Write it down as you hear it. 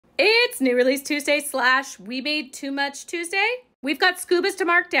It's New Release Tuesday / We Made Too Much Tuesday. We've got scubas to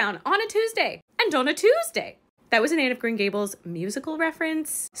mark down on a Tuesday and on a Tuesday. That was an Anne of Green Gables musical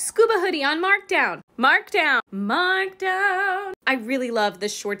reference. Scuba hoodie on markdown. Markdown. Markdown. I really love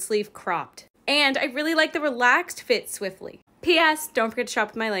this short sleeve cropped. And I really like the relaxed fit swiftly. P.S. Don't forget to shop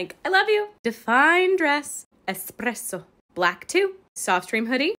with my link. I love you. Define dress. Espresso. Black 2. Soft stream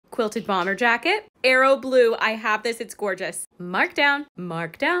hoodie. Quilted bomber jacket. Arrow blue. I have this. It's gorgeous. Markdown.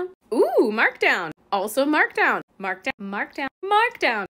 Markdown. Ooh, markdown. Also markdown. Markdown. Markdown. Markdown.